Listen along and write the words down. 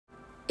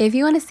If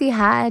you want to see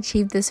how I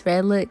achieved this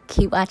red look,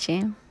 keep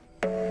watching.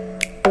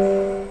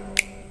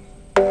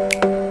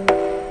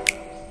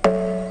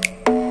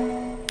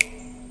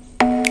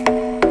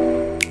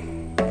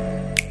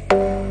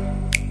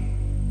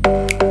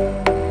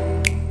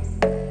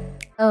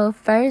 So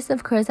first,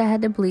 of course, I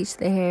had to bleach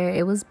the hair.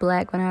 It was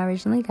black when I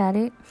originally got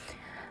it.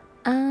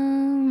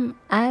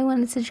 I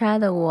wanted to try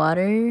the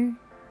water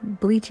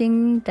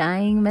bleaching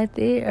dyeing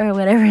method or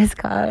whatever it's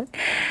called,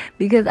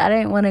 because I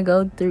didn't want to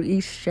go through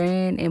each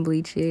strand and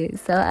bleach it.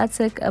 So I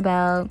took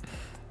about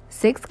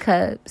 6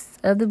 cups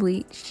of the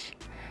bleach,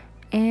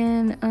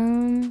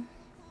 and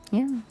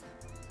yeah.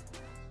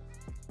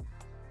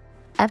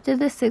 After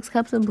the 6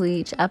 cups of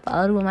bleach, I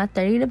followed with my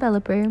 30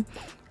 developer.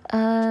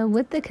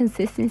 With the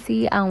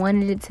consistency, I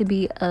wanted it to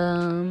be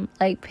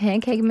like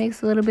pancake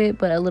mix a little bit,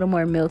 but a little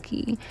more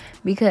milky,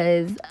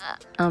 because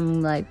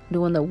I'm like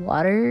doing the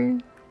water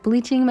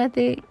bleaching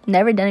method.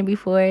 Never done it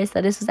before,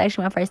 so this was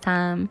actually my first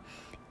time,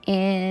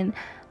 and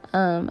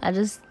I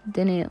just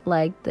didn't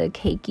like the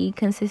cakey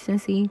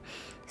consistency,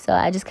 so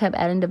I just kept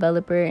adding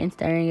developer and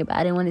stirring it, but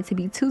I didn't want it to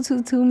be too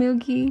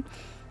milky,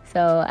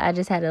 so I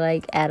just had to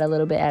like add a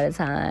little bit at a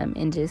time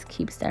and just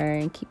keep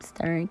stirring.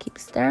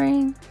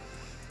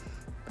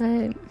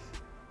 But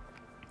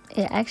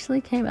it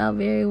actually came out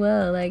very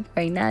well. Like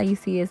right now you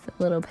see it's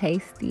a little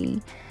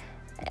pasty,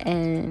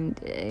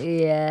 and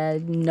yeah,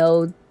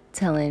 no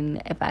telling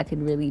if I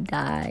could really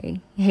dye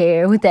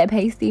hair with that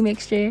pasty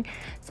mixture.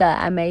 So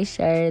I made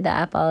sure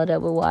that I followed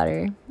up with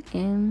water,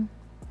 and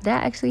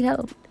that actually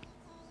helped.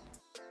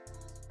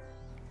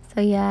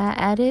 So yeah,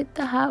 I added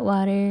the hot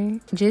water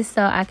just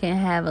so I can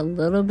have a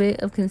little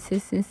bit of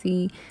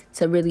consistency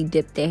to really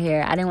dip the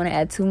hair. I didn't want to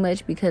add too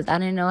much because I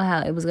didn't know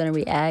how it was going to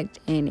react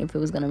and if it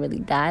was going to really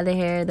dye the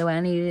hair the way I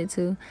needed it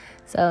to.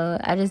 So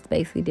I just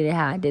basically did it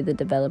how I did the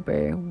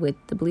developer with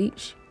the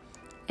bleach.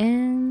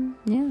 And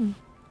yeah.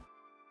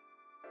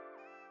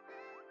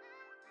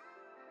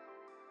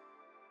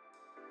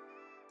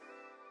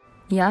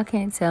 Y'all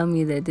can't tell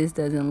me that this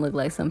doesn't look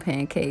like some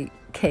pancake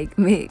cake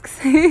mix.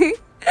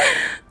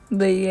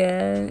 But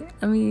yeah,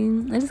 I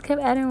mean, I just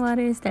kept adding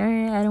water and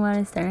stirring, I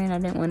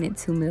didn't want it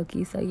too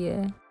milky, so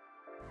yeah.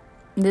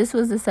 This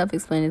was the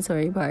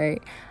self-explanatory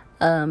part.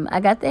 I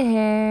got the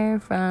hair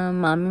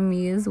from Mama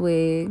Mia's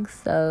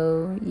wigs,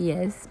 so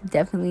yes,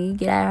 definitely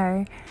get at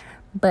her.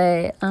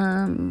 But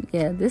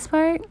yeah, this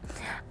part,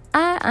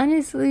 I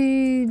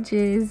honestly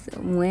just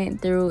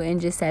went through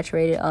and just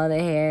saturated all the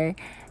hair.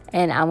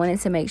 And I wanted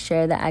to make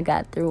sure that I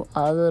got through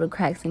all the little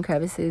cracks and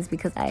crevices,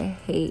 because I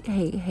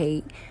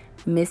hate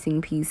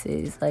missing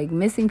pieces. Like,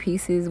 missing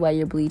pieces while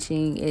you're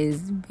bleaching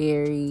is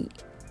very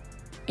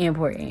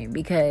important,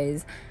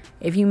 because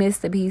if you miss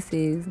the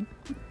pieces,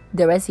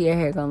 the rest of your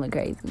hair gonna look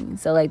crazy.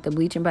 So like, the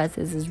bleaching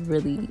process is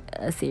really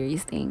a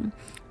serious thing.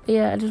 But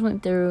yeah, I just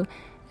went through.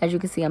 As you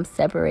can see, I'm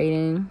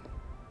separating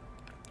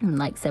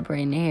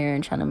the hair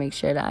and trying to make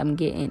sure that I'm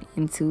getting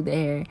into the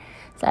hair.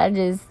 So I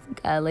just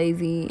got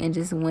lazy and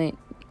just went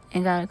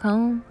and got a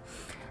comb,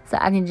 so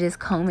I can just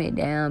comb it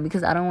down,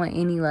 because I don't want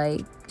any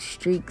like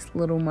streaks,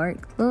 little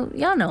marks.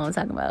 Y'all know what I'm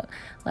talking about.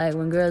 Like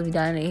when girls be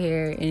dyeing their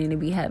hair and it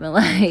be having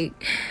like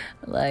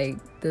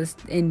this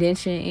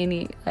indentation in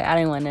it. Like, I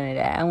didn't want none of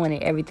that. I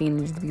wanted everything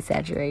to just be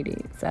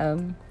saturated.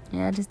 So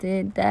yeah, I just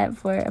did that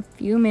for a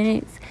few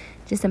minutes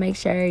just to make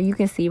sure. You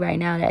can see right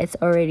now that it's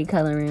already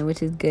coloring,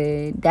 which is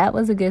good. That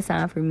was a good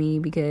sign for me,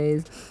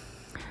 because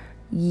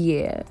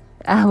yeah,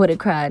 I would have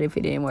cried if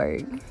it didn't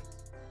work.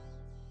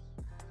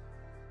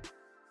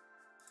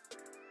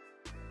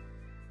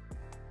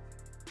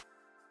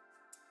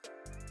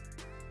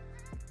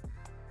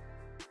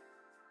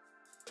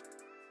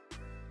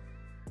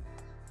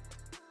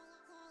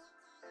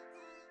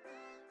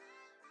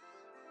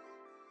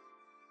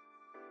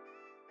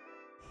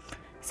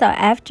 So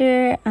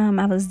after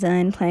I was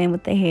done playing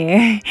with the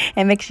hair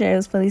and make sure it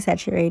was fully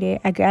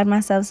saturated, I grabbed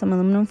myself some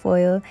aluminum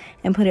foil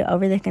and put it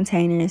over the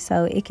container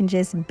so it can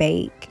just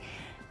bake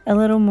a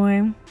little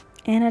more.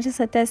 And I just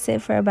let that sit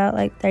for about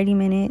like 30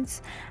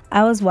 minutes.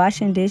 I was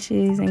washing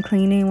dishes and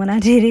cleaning when I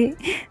did it,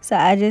 so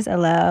I just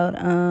allowed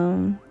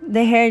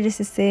the hair just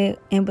to sit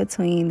in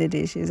between the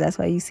dishes. That's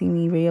why you see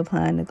me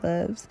reapplying the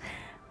gloves.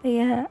 But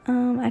yeah,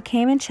 I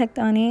came and checked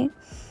on it.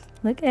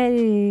 Look at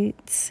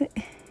it.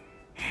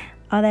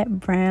 All that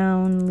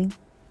brown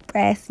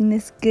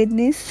brassiness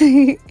goodness.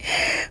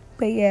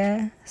 But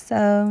yeah,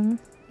 so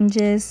I'm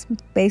just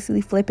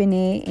basically flipping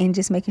it and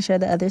just making sure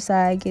the other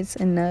side gets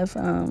enough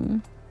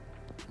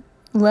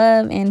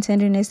love and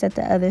tenderness that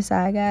the other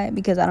side got,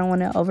 because I don't want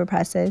to over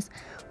process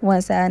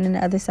one side and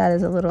the other side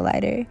is a little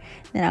lighter.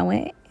 Then I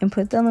went and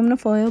put the aluminum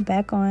foil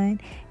back on,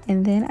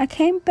 and then I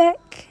came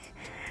back.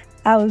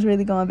 I was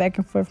really going back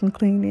and forth from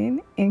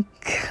cleaning and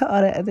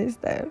all the other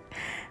stuff.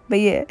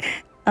 But yeah,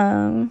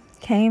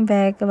 came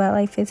back about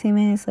like 15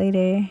 minutes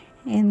later,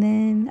 and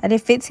then I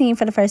did 15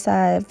 for the first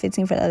side,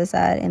 15 for the other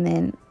side, and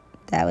then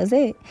that was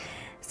it.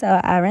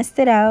 So I rinsed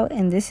it out,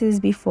 and this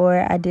is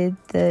before I did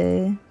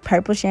the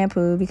purple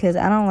shampoo, because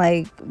I don't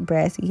like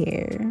brassy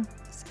hair.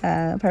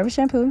 Purple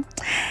shampoo.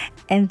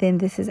 And then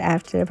this is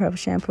after the purple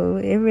shampoo.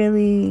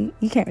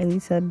 You can't really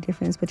tell the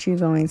difference, but you're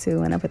going to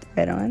when I put the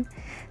red on.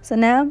 So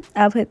now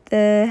I'll put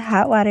the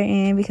hot water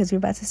in because we're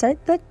about to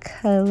start the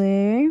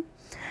color.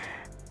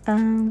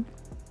 I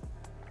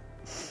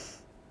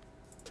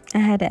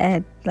had to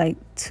add like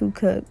 2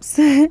 cups.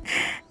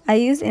 I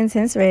used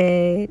Intense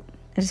Red.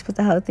 I just put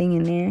the whole thing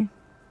in there.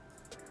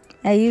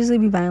 I usually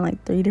be buying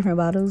like 3 different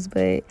bottles,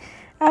 but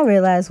I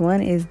realized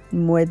 1 is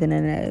more than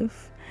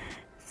enough.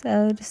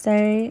 So to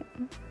start,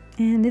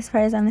 and this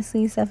part is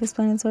honestly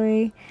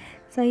self-explanatory.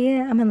 So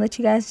yeah, I'm gonna let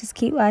you guys just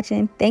keep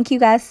watching. Thank you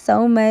guys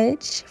so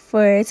much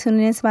for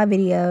tuning into my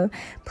video.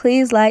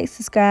 Please like,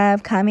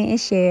 subscribe, comment, and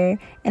share.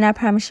 And I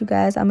promise you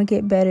guys, I'm gonna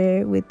get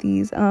better with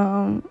these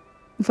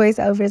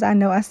voiceovers. I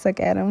know I suck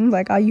at them.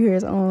 Like all you hear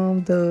is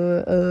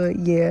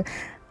yeah.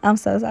 I'm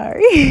so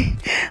sorry.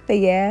 But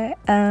yeah,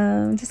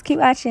 just keep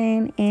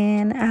watching,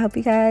 and I hope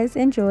you guys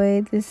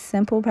enjoyed this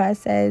simple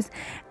process.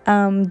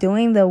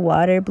 Doing the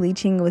water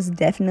bleaching was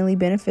definitely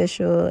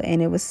beneficial,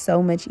 and it was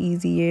so much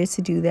easier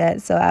to do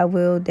that. So I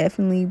will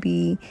definitely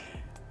be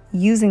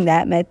using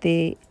that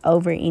method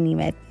over any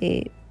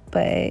method.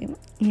 But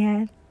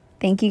yeah,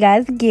 thank you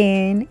guys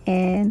again,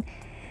 and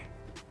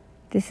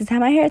this is how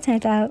my hair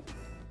turned out.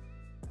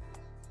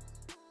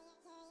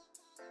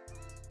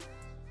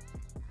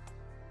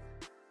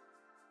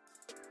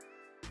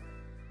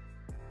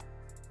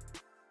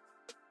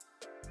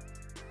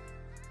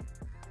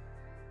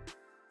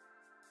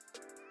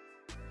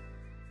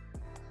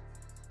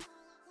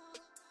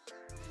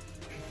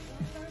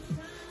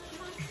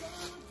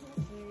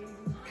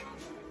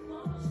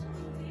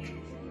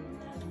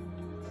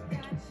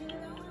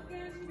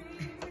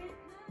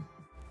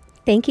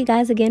 Thank you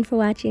guys again for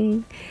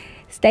watching.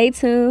 Stay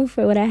tuned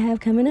for what I have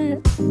coming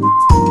up.